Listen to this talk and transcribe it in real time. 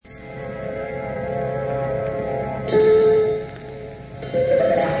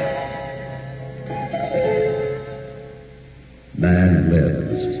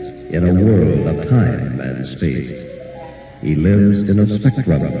in a world of time and space. He lives in a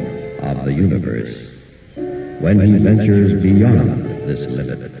spectrum of the universe. When he ventures beyond this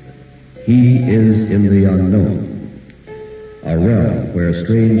limit, he is in the unknown, a realm where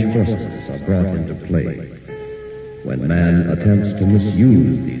strange forces are brought into play. When man attempts to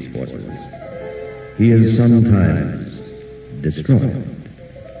misuse these forces, he is sometimes destroyed.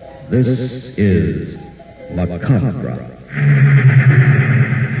 This is Macabre.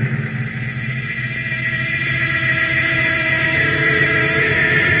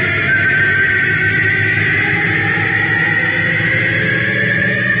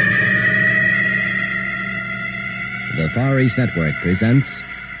 The Far East Network presents,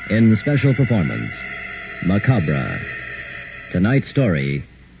 in special performance, Macabre. Tonight's story,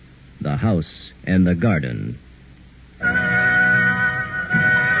 The House in the Garden.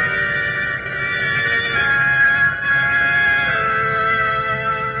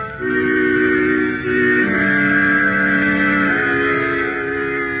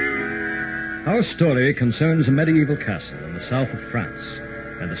 Our story concerns a medieval castle in the south of France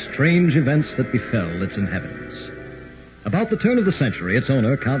and the strange events that befell its inhabitants. About the turn of the century, its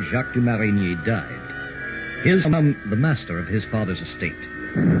owner, Count Jacques de Marigny, died. His the master of his father's estate.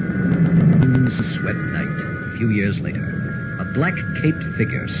 It's a sweat night, a few years later. A black-caped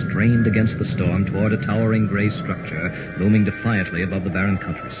figure strained against the storm toward a towering gray structure looming defiantly above the barren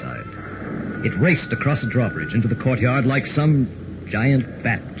countryside. It raced across a drawbridge into the courtyard like some giant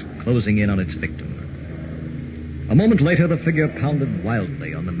bat closing in on its victim. A moment later, the figure pounded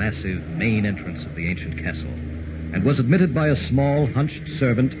wildly on the massive main entrance of the ancient castle and was admitted by a small, hunched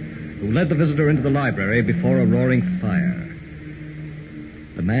servant who led the visitor into the library before a roaring fire.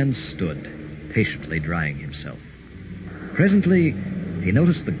 The man stood, patiently drying himself. Presently, he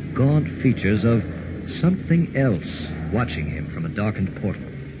noticed the gaunt features of something else watching him from a darkened portal.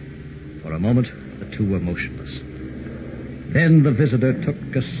 For a moment, the two were motionless. Then the visitor took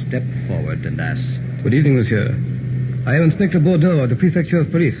a step forward and asked, "Good evening, monsieur. I am Inspector Bordeaux of the Prefecture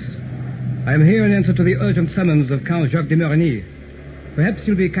of Police. I am here in answer to the urgent summons of Count Jacques de Marigny. Perhaps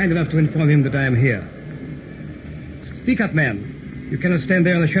you'll be kind enough to inform him that I am here." "Speak up, man. You cannot stand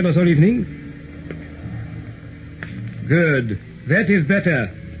there in the shadows all evening." "Good. That is better.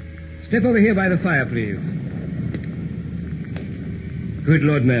 Step over here by the fire, please." "Good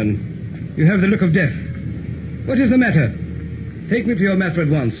Lord, man. You have the look of death. What is the matter? Take me to your master at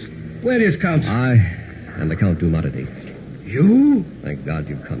once. Where is Count?" I am the Count Dumarity. "You?" Thank God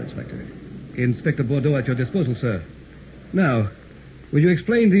you've come, Inspector. Inspector Bordeaux at your disposal, sir. Now, will you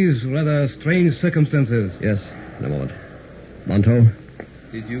explain these rather strange circumstances? Yes, in a moment. Monto?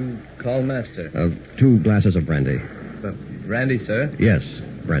 Did you call Master? 2 glasses of brandy. Brandy, sir? Yes,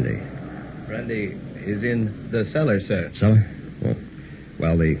 brandy. Brandy is in the cellar, sir. Cellar? Oh.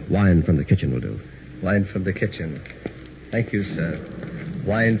 Well, the wine from the kitchen will do. Wine from the kitchen. Thank you, sir.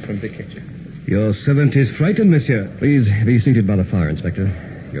 Wine from the kitchen. Your servant is frightened, monsieur. Please be seated by the fire, Inspector.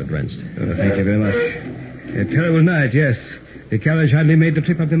 You're drenched. Thank you very much. A terrible night, yes. The carriage hardly made the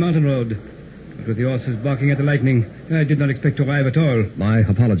trip up the mountain road. But with the horses barking at the lightning, I did not expect to arrive at all. My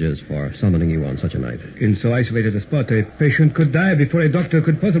apologies for summoning you on such a night. In so isolated a spot, a patient could die before a doctor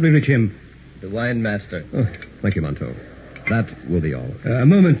could possibly reach him. The wine, Master. Oh, thank you, Monto. That will be all. A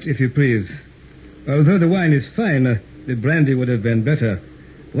moment, if you please. Although the wine is fine, the brandy would have been better.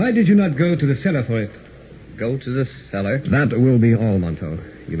 Why did you not go to the cellar for it? Go to the cellar? That will be all, Monto.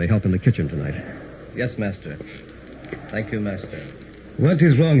 You may help in the kitchen tonight. Yes, Master. Thank you, Master. What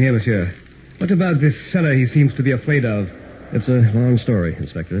is wrong here, monsieur? What about this cellar he seems to be afraid of? It's a long story,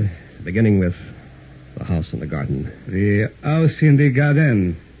 Inspector. Beginning with the house in the garden. The house in the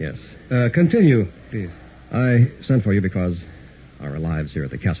garden? Yes. Continue, please. I sent for you because our lives here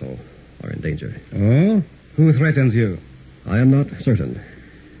at the castle are in danger. Oh? Who threatens you? I am not certain.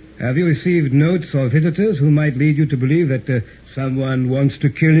 Have you received notes or visitors who might lead you to believe that someone wants to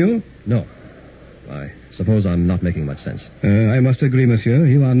kill you? No. I suppose I'm not making much sense. I must agree, monsieur.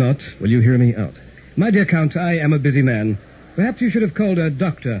 You are not. Will you hear me out? My dear Count, I am a busy man. Perhaps you should have called a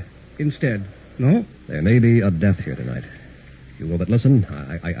doctor instead. No? There may be a death here tonight. If you will but listen,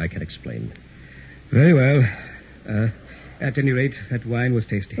 I can explain. Very well. At any rate, that wine was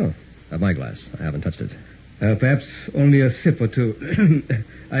tasty. Oh, have my glass. I haven't touched it. Perhaps only a sip or two.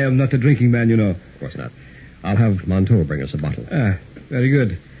 I am not a drinking man, you know. Of course not. I'll have Montour bring us a bottle. Very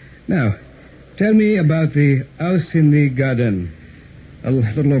good. Now, tell me about the house in the garden. A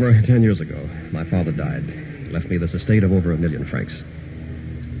little over 10 years ago, my father died. He left me this estate of over 1 million francs.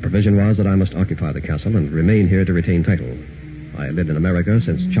 The provision was that I must occupy the castle and remain here to retain title. I had lived in America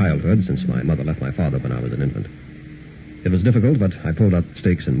since childhood, since my mother left my father when I was an infant. It was difficult, but I pulled out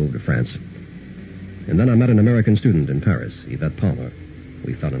stakes and moved to France. And then I met an American student in Paris, Yvette Palmer.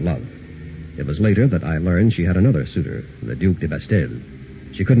 We fell in love. It was later that I learned she had another suitor, the Duke de Bastel.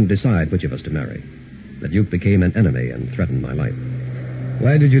 She couldn't decide which of us to marry. The Duke became an enemy and threatened my life.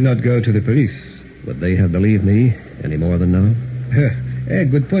 Why did you not go to the police? Would they have believed me any more than now?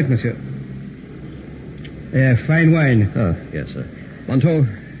 Good point, monsieur. Fine wine. Ah, yes, Montauk?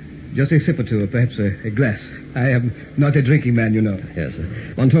 Just a sip or two, or perhaps a glass. I am not a drinking man, you know. Yes,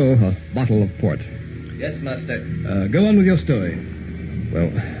 Montauk, a bottle of port. Yes, master. Go on with your story. Well,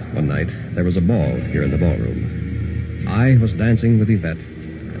 one night, there was a ball here in the ballroom. I was dancing with Yvette,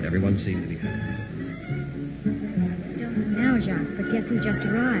 and everyone seemed to be happy. Don't know now, Jacques, but guess who just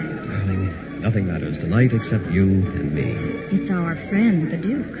arrived? Darling, nothing matters tonight except you and me. It's our friend, the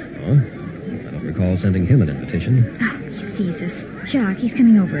Duke. Oh? I don't recall sending him an invitation. Oh, he sees us. Jacques, he's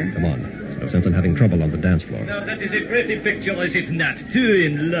coming over. Come on. There's no sense in having trouble on the dance floor. Now, that is a pretty picture, is it not? Two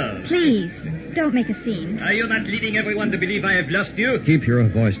in love. Please, don't make a scene. Are you not leading everyone to believe I have lost you? Keep your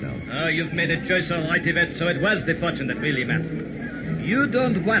voice down. Oh, you've made a choice all right, Yvette, so it was the fortune that really mattered. You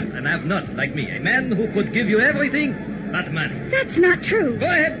don't want and have not, like me, a man who could give you everything but money. That's not true. Go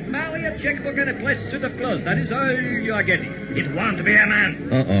ahead, marry a checkbook and a fresh suit of clothes. That is all you are getting. It won't be a man.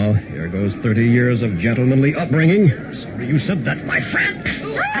 Uh-oh. Here goes 30 years of gentlemanly upbringing. Sorry you said that, my friend.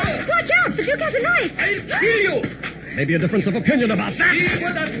 Oh, watch out! The Duke has a knife. I'll kill you. Maybe a difference of opinion about that. He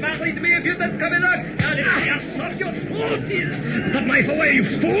would have married me if you'd been coming up. And if I assault your throat is. That knife away, you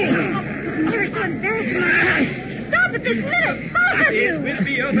fool! You're so embarrassing. Stop it this minute, both of It you. will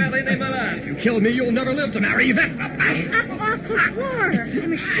be over in a moment. You kill me, you'll never live to marry Yvette. Up off the floor.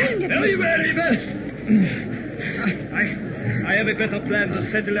 I'm ashamed of Very you. well, Yvette. I have a better plan to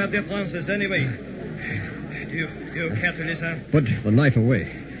settle our differences anyway. Do you care to listen? Put the knife away,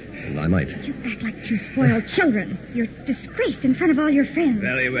 and I might. You act like two spoiled children. You're disgraced in front of all your friends.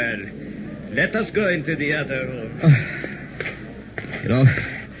 Very well. Let us go into the other room. You know,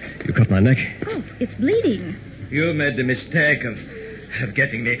 you cut my neck. Oh, it's bleeding. You made the mistake of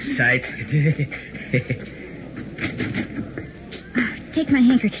getting me excited. Take my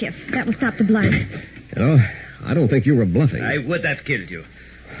handkerchief. That will stop the blood. You know, I don't think you were bluffing. I would have killed you.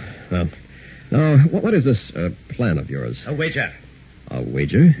 Now, what is this plan of yours? A wager. A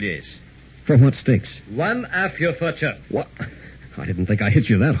wager? Yes. For what stakes? One half your fortune. What? I didn't think I hit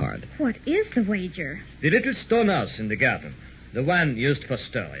you that hard. What is the wager? The little stone house in the garden. The one used for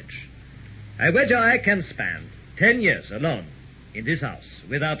storage. I wager I can spend 10 years alone in this house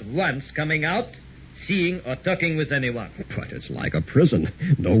without once coming out, seeing or talking with anyone. But it's like a prison.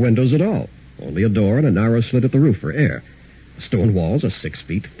 No windows at all. Only a door and a narrow slit at the roof for air. The stone walls are 6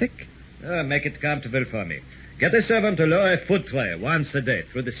 feet thick. Make it comfortable for me. Get a servant to lower a food tray once a day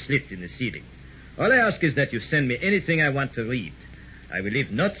through the slit in the ceiling. All I ask is that you send me anything I want to read. I will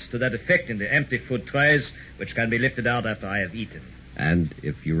leave notes to that effect in the empty food trays, which can be lifted out after I have eaten. And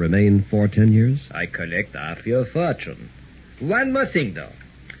if you remain for 10 years? I collect half your fortune. One more thing, though.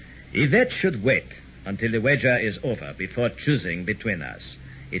 Yvette should wait until the wager is over before choosing between us.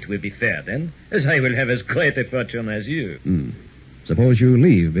 It will be fair, then, as I will have as great a fortune as you. Suppose you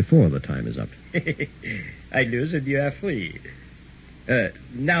leave before the time is up. I lose and you are free.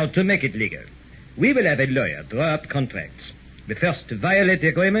 Now, to make it legal, we will have a lawyer draw up contracts. The first to violate the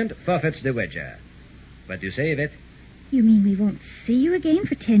agreement forfeits the wager. What do you say, Yvette? You mean we won't see you again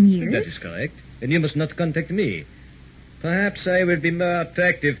for 10 years? That is correct. And you must not contact me. Perhaps I will be more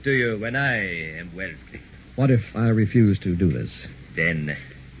attractive to you when I am wealthy. What if I refuse to do this? Then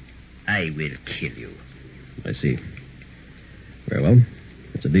I will kill you. I see. Very well.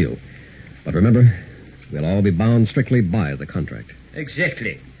 It's a deal. But remember, we'll all be bound strictly by the contract.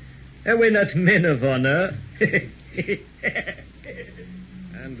 Exactly. Are we not men of honor?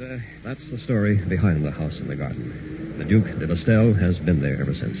 And that's the story behind the house in the garden. The Duke de Bastel has been there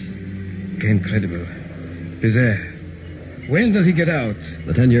ever since. Incredible. Bizarre. When does he get out?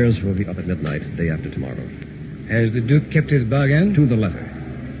 The 10 years will be up at midnight, day after tomorrow. Has the Duke kept his bargain? To the letter.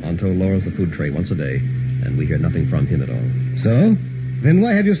 Montauk lowers the food tray once a day, and we hear nothing from him at all. So? Then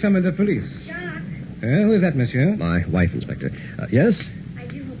why have you summoned the police? Jacques. Who is that, monsieur? My wife, Inspector. Yes? I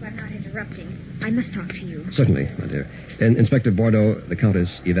do hope I'm not interrupting. I must talk to you. Certainly, my dear. Inspector Bordeaux, the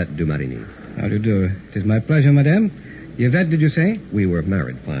Countess Yvette de Marigny. How do you do? It is my pleasure, madame. Yvette, did you say? We were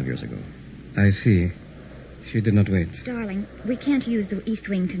married 5 years ago. I see. She did not wait. Darling, we can't use the East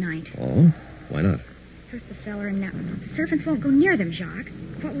Wing tonight. Oh? Why not? First the cellar and now... The servants won't go near them, Jacques.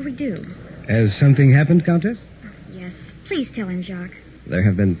 What will we do? Has something happened, Countess? Yes. Please tell him, Jacques. There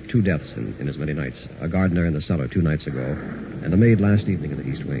have been 2 deaths in as many nights. A gardener in the cellar 2 nights ago, and a maid last evening in the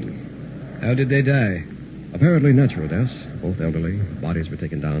East Wing. How did they die? Apparently natural deaths, both elderly. Bodies were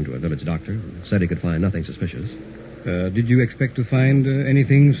taken down to a village doctor. Said he could find nothing suspicious. Did you expect to find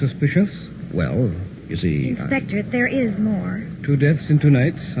anything suspicious? Well, you see... Inspector, there is more. 2 deaths in 2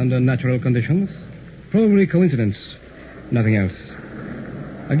 nights under natural conditions. Probably coincidence. Nothing else.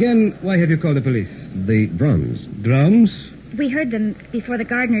 Again, why have you called the police? The drums. Drums? We heard them before the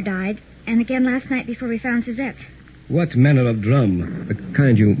gardener died, and again last night before we found Suzette. What manner of drum? The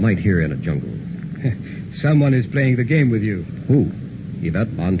kind you might hear in a jungle. Someone is playing the game with you. Who? Yvette,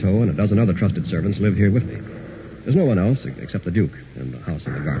 Bonto, and a dozen other trusted servants live here with me. There's no one else except the Duke and the house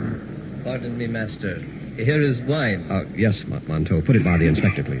in the garden. Pardon me, Master. Here is wine. Yes, Monto. Put it by the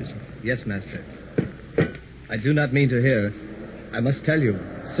inspector, please. Yes, Master. I do not mean to hear. I must tell you,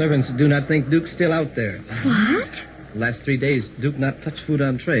 servants do not think Duke's still out there. What? Last 3 days, Duke not touch food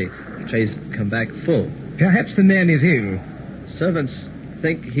on tray. Trays come back full. Perhaps the man is ill. Servants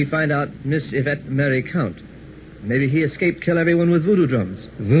think he find out Miss Yvette marry Count. Maybe he escaped kill everyone with voodoo drums.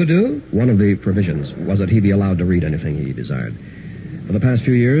 Voodoo? One of the provisions was that he be allowed to read anything he desired. For the past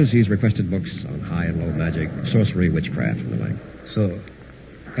few years, he's requested books on high and low magic, sorcery, witchcraft, and the like. So.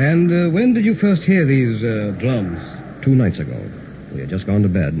 And when did you first hear these drums? 2 nights ago. We had just gone to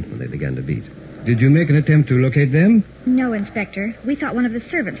bed when they began to beat. Did you make an attempt to locate them? No, Inspector. We thought one of the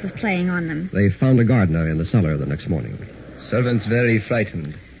servants was playing on them. They found a gardener in the cellar the next morning. Servants very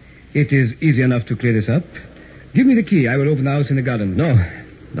frightened. It is easy enough to clear this up. Give me the key. I will open the house in the garden. No,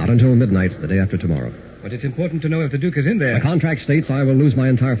 not until midnight the day after tomorrow. But it's important to know if the Duke is in there. The contract states I will lose my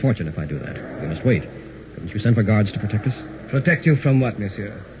entire fortune if I do that. We must wait. Couldn't you send for guards to protect us? Protect you from what,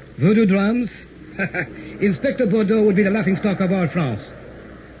 monsieur? Voodoo drums? Inspector Bordeaux would be the laughingstock of all France.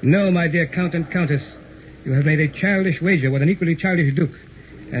 No, my dear Count and Countess. You have made a childish wager with an equally childish Duke.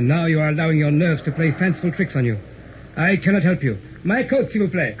 And now you are allowing your nerves to play fanciful tricks on you. I cannot help you. My coat, s'il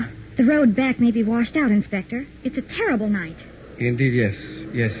vous plaît. The road back may be washed out, Inspector. It's a terrible night. Indeed, yes.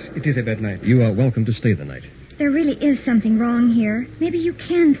 Yes, it is a bad night. You are welcome to stay the night. There really is something wrong here. Maybe you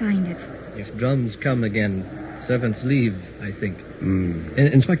can find it. If drums come again, servants leave, I think.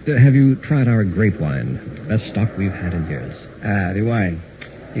 Inspector, have you tried our grape wine? Best stock we've had in years. Ah, the wine.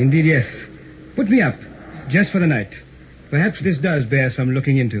 Indeed, yes. Put me up. Just for the night. Perhaps this does bear some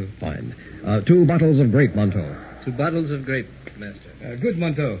looking into. Fine. 2 bottles of grape, Monto. 2 bottles of grape, Master. Good,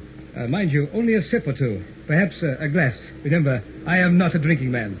 Monto. Mind you, only a sip or 2. Perhaps a glass. Remember, I am not a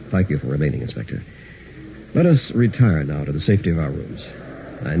drinking man. Thank you for remaining, Inspector. Let us retire now to the safety of our rooms.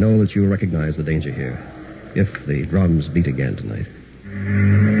 I know that you recognize the danger here. If the drums beat again tonight.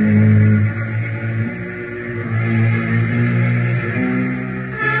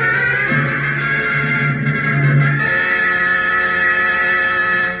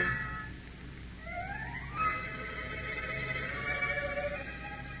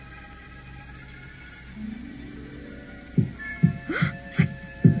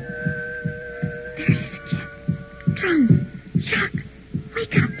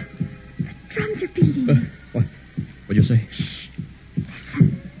 What'd you say? Shh.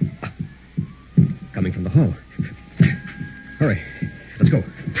 Listen. Coming from the hall. Hurry. Let's go.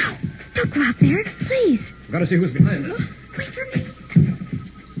 No, don't go out there. Please. We've got to see who's behind us. Wait for me.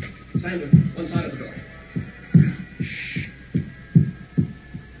 Stand on one side of the door. Shh.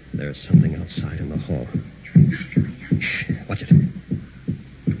 There's something outside in the hall. Shh. Watch it.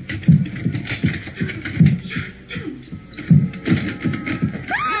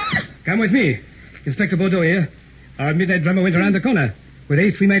 Come with me. Inspector Bordeaux here. Our midnight drummer went around the corner. With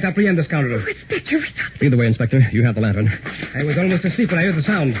haste, we might apprehend the scoundrel. Oh, Inspector, wake up. Either way, Inspector, you have the lantern. I was almost asleep when I heard the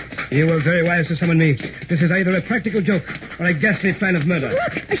sound. You were very wise to summon me. This is either a practical joke or a ghastly plan of murder.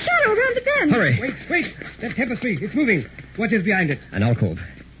 Look, a shadow around the bend. Hurry. Wait. That tapestry, it's moving. What is behind it? An alcove.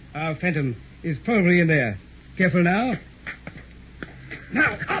 Our phantom is probably in there. Careful now.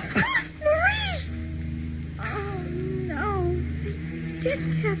 Now, up! Marie! Oh, no. I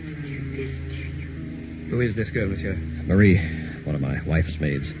didn't have to do this to you. Who is this girl, monsieur? Marie, one of my wife's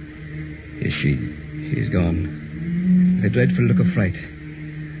maids. Is she? She's gone. A dreadful look of fright.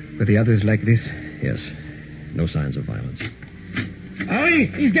 Were the others like this? Yes. No signs of violence. Hurry!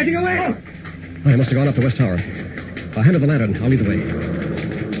 He's getting away! I must have gone up the West Tower. If I handle the lantern, I'll lead the way.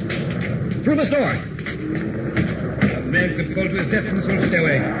 Through this door! A man could fall to his death from this old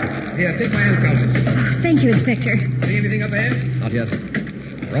stairway. Here, take my hand, Countess. Oh, thank you, Inspector. See anything up ahead? Not yet.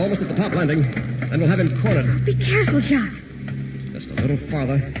 We're almost at the top landing. Then we'll have him cornered. Be careful, Jacques. Just a little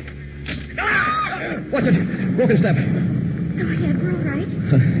farther. Watch it! Broken step. Go ahead, we're all right.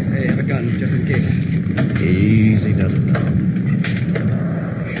 Hey, have a gun, just in case. Easy does it.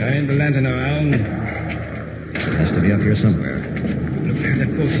 Shine the lantern around. It has to be up here somewhere. Look there,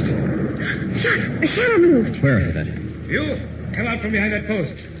 that post. Look, a shadow moved. Where, Yvette? You, come out from behind that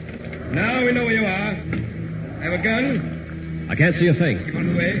post. Now we know where you are. I have a gun. I can't see a thing. Keep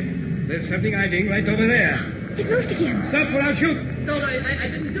on the way. There's something hiding right over there. It moved again. Stop or I'll shoot. No, I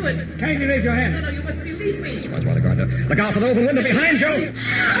didn't do it. Kindly raise your hand. No, you must believe me. Francois, the gardener. Look out for the open window behind you!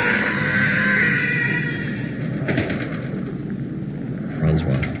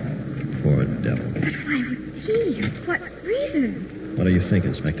 Francois, poor devil. But why would he? For what reason? What do you think,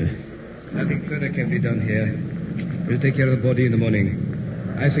 Inspector? Nothing further can be done here. We'll take care of the body in the morning.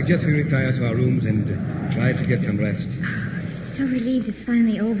 I suggest we retire to our rooms and try to get some rest. So relieved it's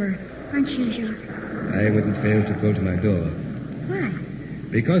finally over. Aren't you, Jacques? I wouldn't fail to go to my door. Why?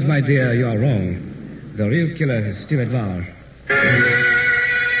 Because, my dear, you are wrong. The real killer is still at large.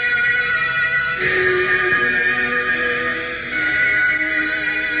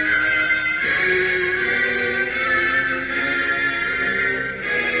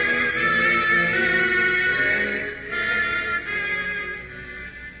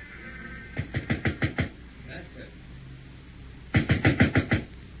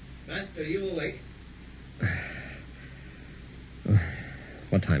 Master, you awake?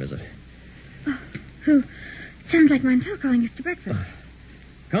 What time is it? Oh, who? Sounds like Montauk calling us to breakfast.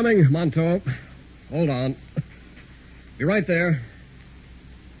 Coming, Montauk. Hold on. Be right there.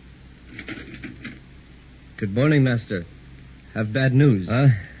 Good morning, Master. Have bad news.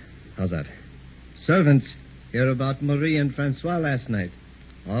 How's that? Servants hear about Marie and Francois last night.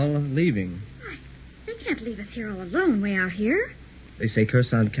 All leaving. Why, they can't leave us here all alone way out here. They say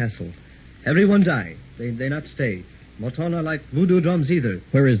Cursan Castle. Everyone die. They not stay. Moton not like voodoo drums either.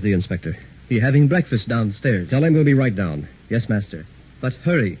 Where is the inspector? He having breakfast downstairs. Tell him we'll be right down. Yes, Master. But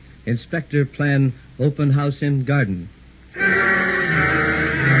hurry. Inspector plan open house in garden.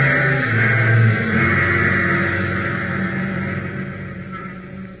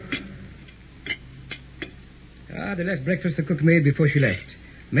 They left breakfast the cook made before she left.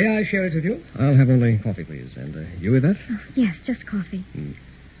 May I share it with you? I'll have only coffee, please. And you, Yvette? Oh, yes, just coffee.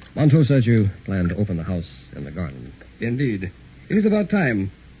 Montauk says you plan to open the house in the garden. Indeed. It is about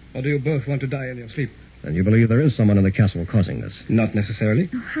time. Or do you both want to die in your sleep? And you believe there is someone in the castle causing this? Not necessarily.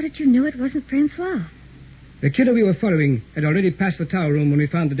 Oh, how did you know it wasn't Francois? The killer we were following had already passed the tower room when we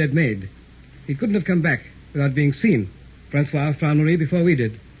found the dead maid. He couldn't have come back without being seen. Francois found Marie before we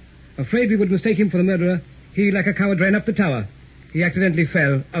did. Afraid we would mistake him for the murderer, he, like a coward, ran up the tower. He accidentally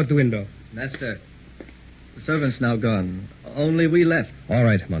fell out the window. Master, the servants now gone. Only we left. All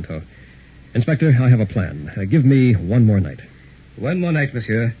right, Montauk. Inspector, I have a plan. Give me one more night. One more night,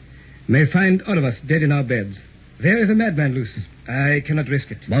 monsieur. May find all of us dead in our beds. There is a madman loose. I cannot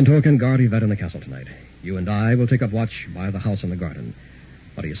risk it. Montauk can guard Yvette in the castle tonight. You and I will take up watch by the house in the garden.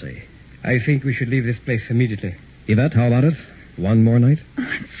 What do you say? I think we should leave this place immediately. Yvette, how about it? One more night? Oh,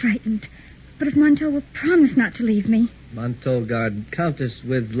 I'm frightened. But if Montauk will promise not to leave me. Montauk guard Countess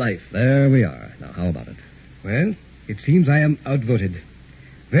with life. There we are. Now, how about it? Well, it seems I am outvoted.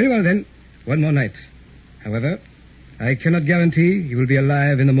 Very well, then. One more night. However, I cannot guarantee you will be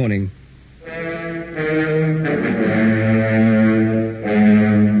alive in the morning.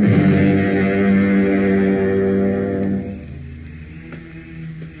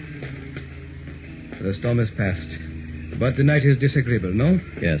 The storm has passed. But the night is disagreeable, no?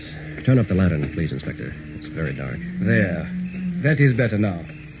 Yes. Turn up the lantern, please, Inspector. It's very dark. There. That is better now.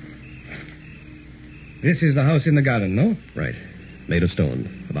 This is the house in the garden, no? Right. Made of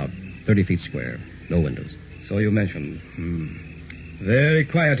stone. About 30 feet square. No windows. So you mentioned. Very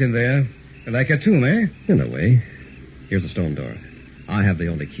quiet in there. Like a tomb, eh? In a way. Here's a stone door. I have the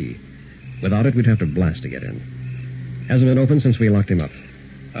only key. Without it, we'd have to blast to get in. Hasn't been opened since we locked him up.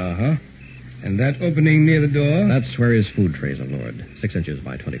 Uh-huh. And that opening near the door? That's where his food trays are lured. 6 inches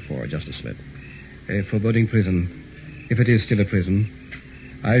by 24, just a slit. A foreboding prison. If it is still a prison.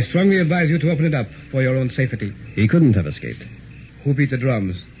 I strongly advise you to open it up for your own safety. He couldn't have escaped. Who beat the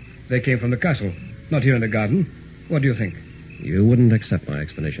drums? They came from the castle, not here in the garden. What do you think? You wouldn't accept my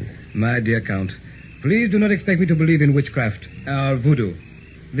explanation. My dear Count, please do not expect me to believe in witchcraft or voodoo.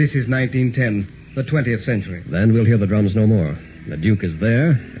 This is 1910, the 20th century. Then we'll hear the drums no more. The Duke is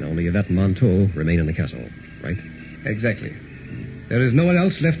there, and only Yvette and Montauk remain in the castle, right? Exactly. There is no one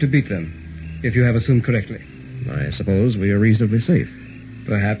else left to beat them, if you have assumed correctly. I suppose we are reasonably safe.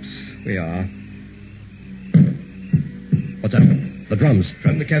 Perhaps we are. What's that? The drums.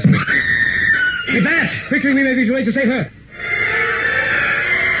 From the castle. Yvette! Quickly, we may be too late to save her.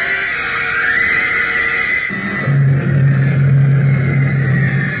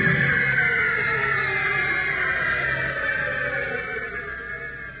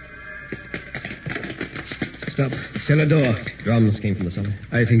 Stop. Cellar door. Drums came from the cellar.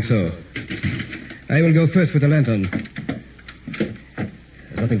 I think so. I will go first with the lantern.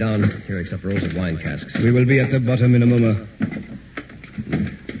 There's nothing down here except rows of wine casks. We will be at the bottom in a moment.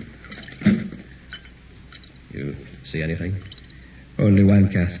 You see anything? Only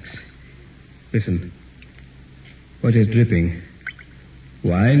wine casks. Listen. What is dripping?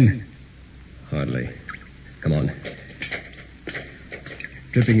 Wine? Hardly. Come on.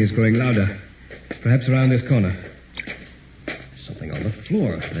 Dripping is growing louder. Perhaps around this corner. Something on the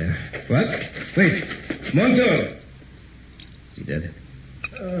floor there. What? Wait. Monto! Is he dead?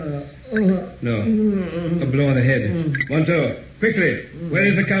 No. A blow on the head. Monto, quickly. Where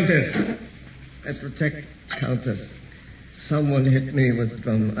is the Countess? I protect Countess. Someone hit me with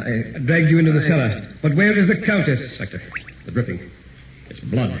drum. I dragged you into the cellar. But where is the Countess? Inspector, the dripping. It's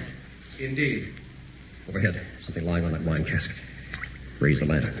blood. Indeed. Overhead, something lying on that wine cask. Raise the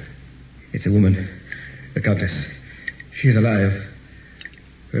lantern. It's a woman. The Countess. She's alive.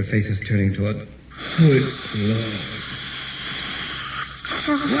 Her face is turning toward... Good Lord.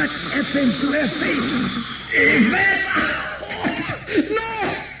 What happened to her face? Yvette! No!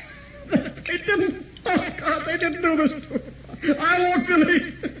 They didn't. Oh, God, they didn't do this to her. I won't believe.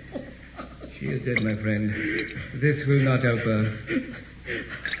 She is dead, my friend. This will not help her.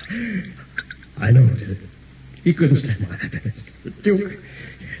 I know who did it. He couldn't stand my happiness. The Duke.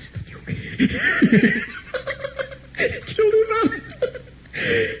 Yes, the Duke. Killed him out.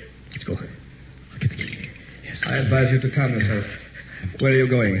 Let's go. I'll get the key. Yes. I advise you to calm yourself. Where are you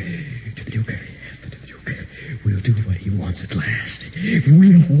going? To the Duke. Yes, to the Duke. We'll do what he wants at last.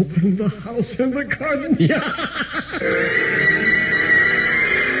 We'll open the house and the garden. Yeah.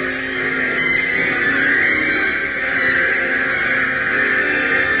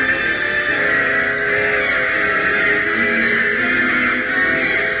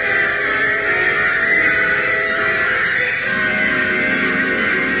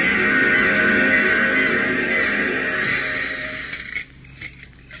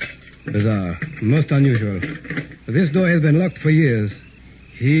 Bizarre. Most unusual. This door has been locked for years.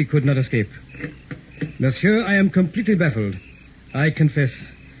 He could not escape. Monsieur, I am completely baffled. I confess,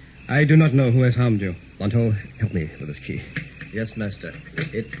 I do not know who has harmed you. Monto, help me with this key. Yes, master.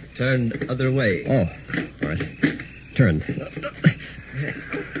 It turned other way. Oh, all right. Turn.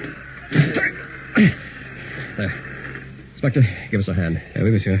 There. Inspector, give us a hand. Oui,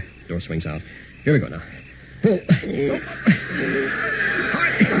 monsieur. Door swings out. Here we go now. Pull.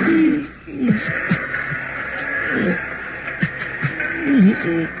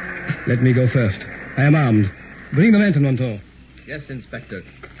 Let me go first. I am armed. Bring the lantern, Monto. Yes, Inspector.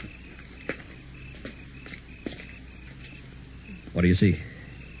 What do you see?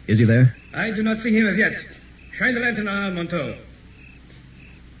 Is he there? I do not see him as yet. Shine the lantern on, Monto.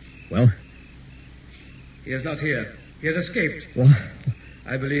 Well? He is not here. He has escaped. What?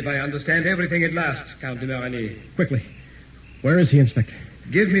 I believe I understand everything at last, Count de Marigny. Quickly. Where is he, Inspector?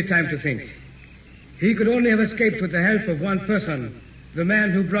 Give me time to think. He could only have escaped with the help of one person, the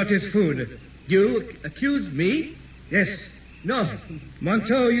man who brought his food. You accuse me? Yes. No.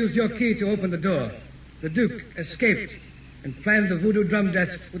 Monto used your key to open the door. The Duke escaped and planned the voodoo drum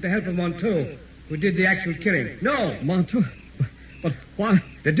death with the help of Monto, who did the actual killing. No. Monto? But why?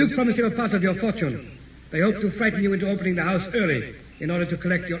 The Duke promised you a part of your fortune. They hoped to frighten you into opening the house early in order to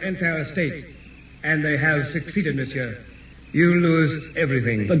collect your entire estate. And they have succeeded, monsieur. You lose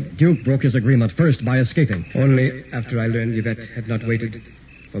everything. The Duke broke his agreement first by escaping. Only after I learned Yvette had not waited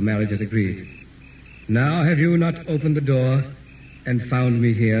for marriage as agreed. Now have you not opened the door and found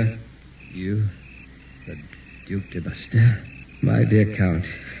me here? You, the Duc de Bastel? My dear Count.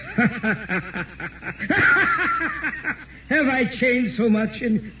 Have I changed so much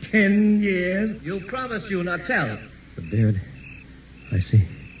in 10 years? You promised you'll not tell. The beard. I see.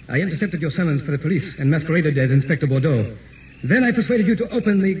 I intercepted your summons for the police and masqueraded as Inspector Bordeaux. Then I persuaded you to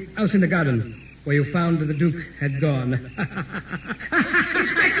open the house in the garden, where you found that the Duke had gone. Inspector,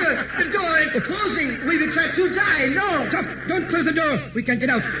 the door is closing. We will try to die. No. Stop! Don't close the door. We can't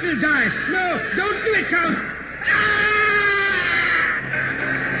get out. We'll die. No, don't do it, Count.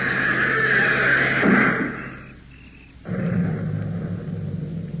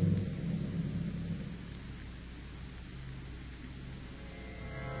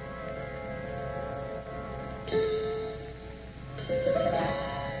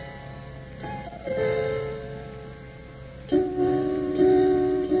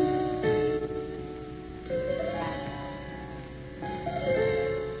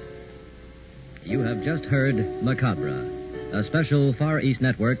 You have just heard Macabre, a special Far East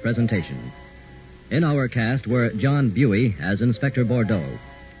Network presentation. In our cast were John Buey as Inspector Bordeaux,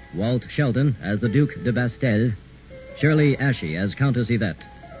 Walt Sheldon as the Duc de Bastel, Shirley Ashey as Countess Yvette,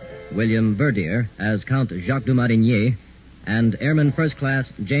 William Verdier as Count Jacques de Marigny, and Airman First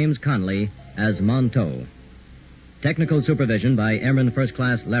Class James Conley as Monteau. Technical supervision by Airman First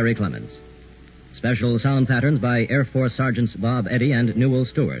Class Larry Clements. Special sound patterns by Air Force Sergeants Bob Eddy and Newell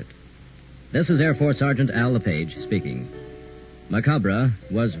Stewart. This is Air Force Sergeant Al LePage speaking. Macabre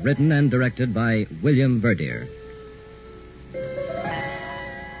was written and directed by William Verdier.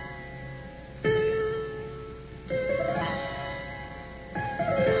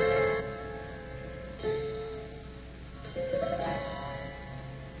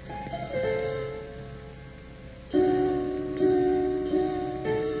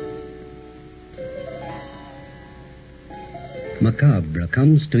 Macabre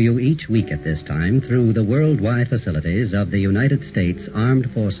comes to you each week at this time through the worldwide facilities of the United States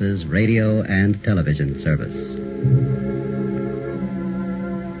Armed Forces Radio and Television Service.